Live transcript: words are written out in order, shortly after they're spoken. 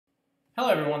Hello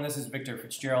everyone, this is Victor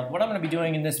Fitzgerald. What I'm going to be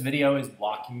doing in this video is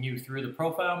walking you through the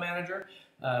Profile Manager,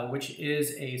 which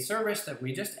is a service that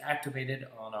we just activated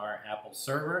on our Apple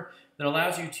server that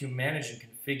allows you to manage and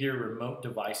configure remote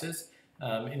devices,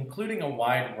 including a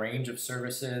wide range of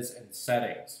services and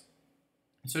settings.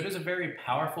 So it is a very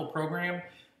powerful program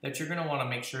that you're going to want to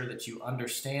make sure that you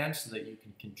understand so that you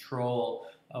can control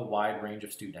a wide range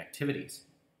of student activities.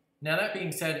 Now that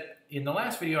being said, in the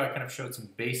last video I kind of showed some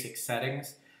basic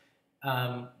settings.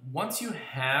 Once you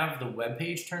have the web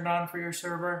page turned on for your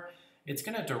server, it's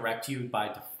going to direct you by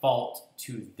default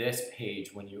to this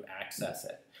page when you access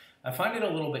it. I find it a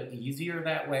little bit easier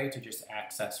that way to just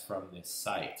access from this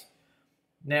site.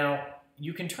 Now,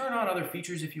 you can turn on other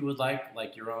features if you would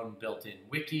like your own built-in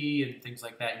wiki and things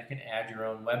like that. You can add your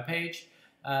own web page,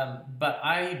 but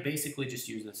I basically just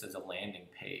use this as a landing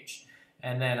page.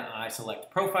 And then I select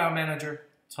Profile Manager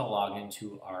to log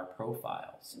into our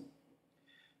profiles.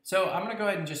 So I'm going to go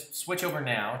ahead and just switch over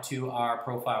now to our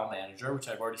Profile Manager, which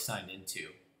I've already signed into.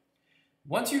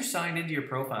 Once you're signed into your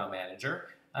Profile Manager,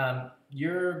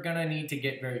 you're going to need to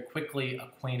get very quickly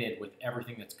acquainted with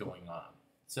everything that's going on.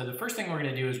 So the first thing we're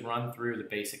going to do is run through the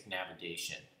basic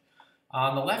navigation.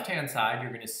 On the left-hand side,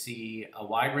 you're going to see a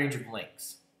wide range of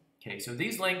links. Okay, so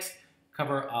these links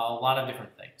cover a lot of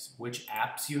different things. Which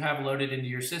apps you have loaded into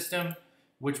your system,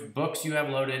 which books you have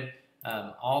loaded,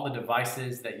 all the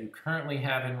devices that you currently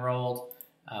have enrolled,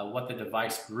 what the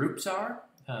device groups are.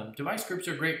 Device groups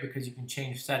are great because you can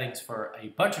change settings for a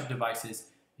bunch of devices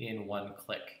in one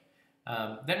click.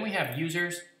 Then we have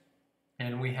users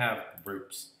and we have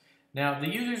groups. Now the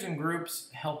users and groups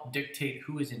help dictate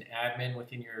who is an admin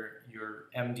within your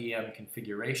MDM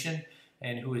configuration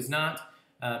and who is not.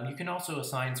 You can also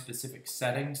assign specific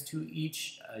settings to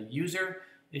each user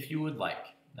if you would like.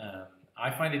 I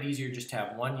find it easier just to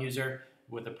have one user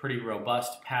with a pretty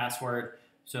robust password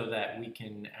so that we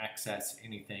can access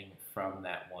anything from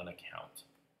that one account.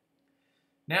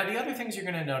 Now the other things you're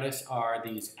going to notice are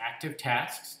these active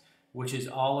tasks, which is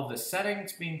all of the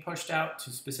settings being pushed out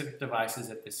to specific devices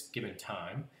at this given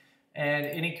time, and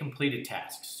any completed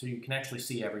tasks, so you can actually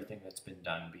see everything that's been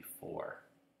done before.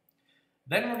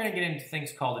 Then we're going to get into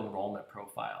things called Enrollment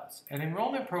Profiles. And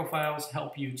Enrollment Profiles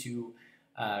help you to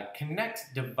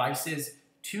connect devices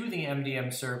to the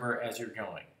MDM server as you're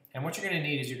going. And what you're going to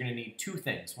need is you're going to need two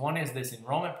things. One is this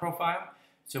enrollment profile.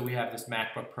 So we have this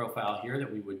MacBook profile here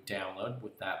that we would download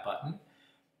with that button.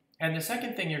 And the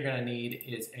second thing you're going to need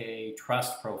is a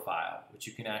trust profile, which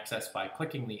you can access by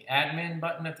clicking the admin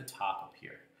button at the top up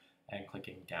here and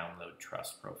clicking download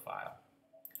trust profile.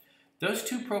 Those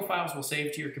two profiles will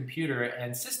save to your computer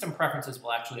and system preferences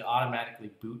will actually automatically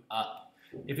boot up.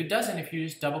 If it doesn't, if you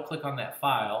just double click on that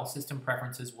file, System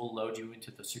Preferences will load you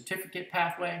into the certificate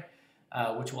pathway,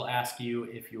 which will ask you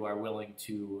if you are willing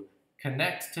to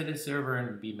connect to the server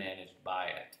and be managed by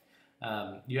it.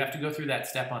 You have to go through that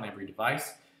step on every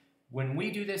device. When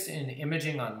we do this in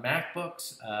imaging on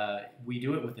MacBooks, we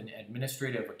do it with an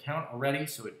administrative account already,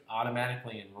 so it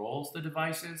automatically enrolls the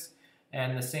devices.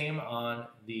 And the same on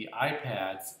the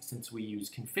iPads, since we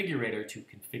use Configurator to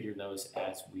configure those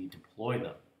as we deploy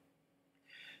them.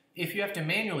 If you have to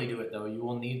manually do it, though, you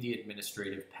will need the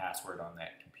administrative password on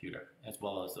that computer, as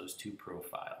well as those two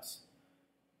profiles.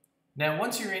 Now,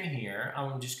 once you're in here,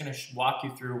 I'm just going to walk you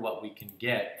through what we can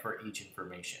get for each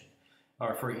information,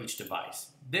 or for each device.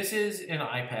 This is an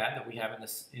iPad that we have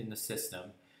in the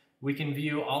system. We can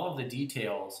view all of the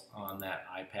details on that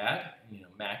iPad,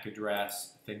 MAC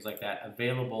address, things like that,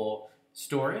 available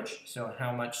storage, so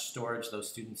how much storage those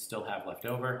students still have left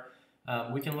over.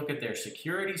 We can look at their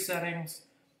security settings.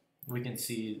 We can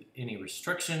see any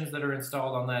restrictions that are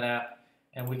installed on that app,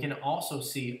 and we can also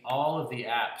see all of the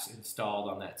apps installed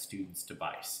on that student's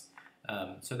device.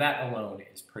 So that alone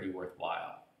is pretty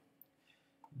worthwhile.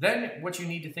 Then what you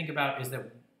need to think about is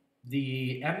that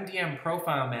the MDM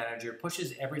Profile Manager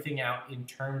pushes everything out in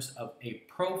terms of a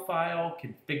profile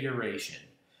configuration.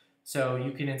 So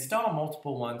you can install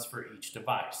multiple ones for each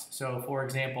device. So for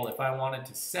example, if I wanted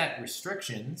to set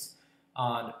restrictions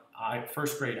on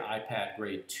first grade iPad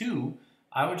grade 2,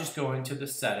 I would just go into the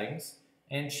settings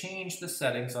and change the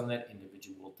settings on that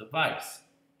individual device.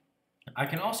 I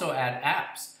can also add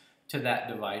apps to that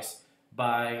device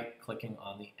by clicking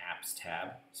on the Apps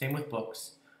tab, same with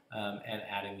books, and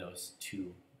adding those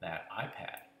to that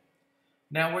iPad.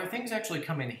 Now where things actually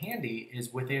come in handy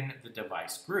is within the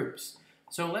device groups.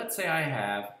 So let's say I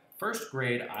have first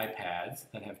grade iPads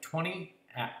that have 20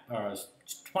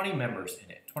 members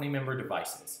in it, 20 member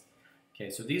devices. Okay,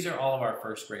 so these are all of our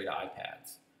first grade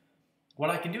iPads. What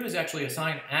I can do is actually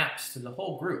assign apps to the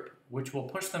whole group, which will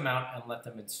push them out and let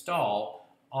them install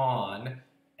on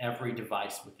every every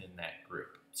device within that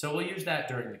group. So we'll use that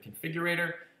during the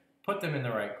configurator, put them in the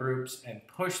right groups, and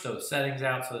push those settings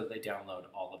out so that they download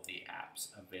all of the apps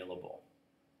available.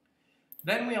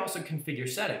 Then we also configure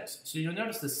settings. So you'll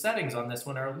notice the settings on this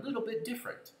one are a little bit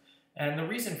different. And the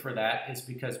reason for that is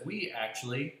because we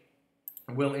actually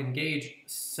will engage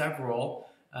several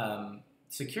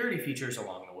security features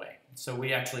along the way. So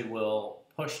we actually will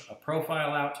push a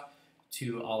profile out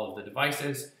to all of the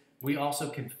devices. We also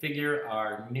configure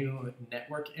our new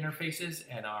network interfaces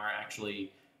and our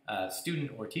actually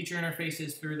student or teacher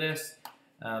interfaces through this.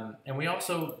 And we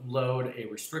also load a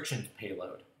restrictions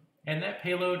payload. And that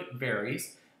payload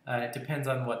varies. It depends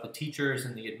on what the teachers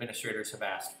and the administrators have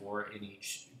asked for in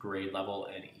each grade level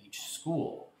and each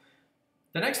school.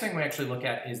 The next thing we actually look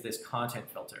at is this content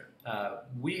filter.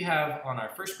 We have on our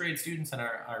first grade students and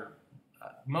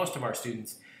most of our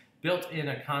students built in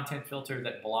a content filter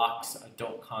that blocks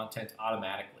adult content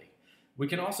automatically. We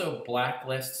can also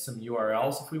blacklist some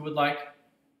URLs if we would like.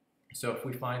 So if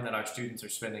we find that our students are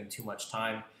spending too much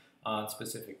time on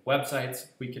specific websites,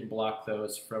 we can block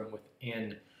those from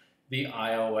within the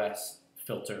iOS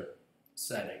filter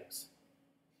settings.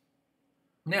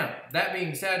 Now, that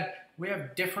being said, we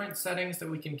have different settings that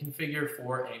we can configure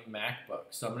for a MacBook.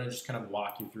 So I'm going to just kind of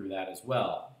walk you through that as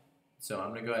well. So I'm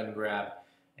going to go ahead and grab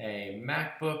a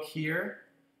MacBook here.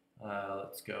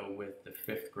 Let's go with the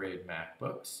 5th grade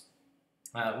MacBooks,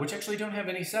 which actually don't have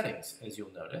any settings, as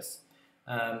you'll notice.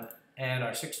 And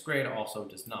our 6th grade also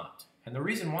does not. And the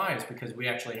reason why is because we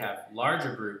actually have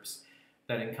larger groups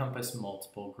that encompass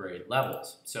multiple grade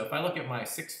levels. So if I look at my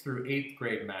 6th through 8th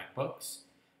grade MacBooks,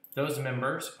 those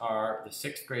members are the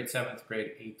 6th grade, 7th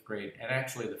grade, 8th grade, and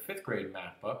actually the 5th grade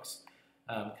MacBooks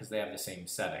because they have the same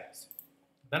settings.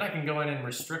 Then I can go in and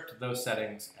restrict those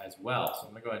settings as well. So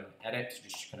I'm going to go ahead and edit to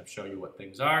just kind of show you what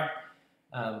things are.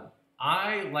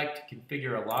 I like to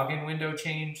configure a login window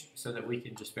change so that we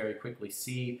can just very quickly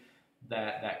see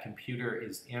that that computer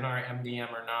is in our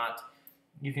MDM or not.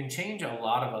 You can change a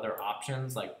lot of other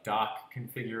options like dock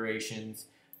configurations.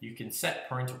 You can set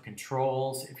parental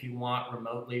controls if you want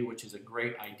remotely, which is a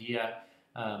great idea.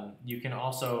 You can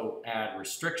also add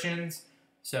restrictions.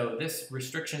 So this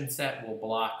restriction set will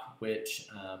block which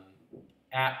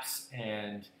apps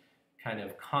and kind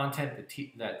of content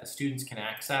that the students can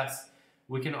access.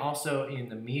 We can also, in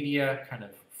the media, kind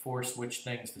of force which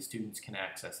things the students can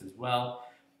access as well.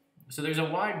 So there's a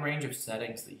wide range of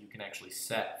settings that you can actually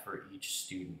set for each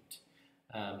student.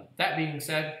 That being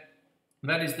said,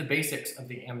 that is the basics of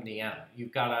the MDM.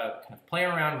 You've got to kind of play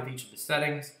around with each of the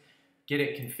settings, get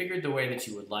it configured the way that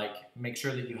you would like, make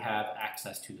sure that you have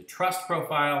access to the trust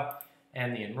profile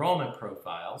and the enrollment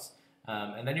profiles,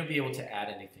 and then you'll be able to add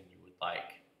anything you would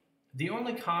like. The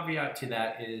only caveat to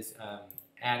that is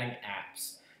adding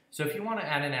apps. So if you want to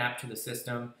add an app to the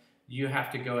system, you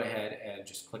have to go ahead and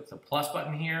just click the plus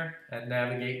button here and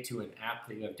navigate to an app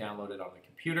that you have downloaded on the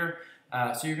computer.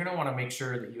 So you're going to want to make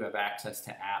sure that you have access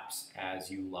to apps as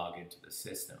you log into the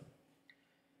system.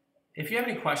 If you have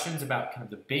any questions about kind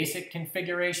of the basic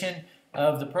configuration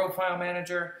of the profile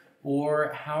manager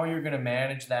or how you're going to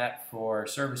manage that for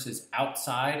services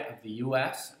outside of the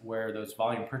US where those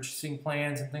volume purchasing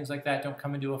plans and things like that don't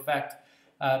come into effect,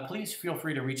 please feel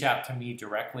free to reach out to me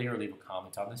directly or leave a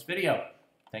comment on this video.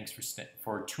 Thanks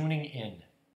for tuning in.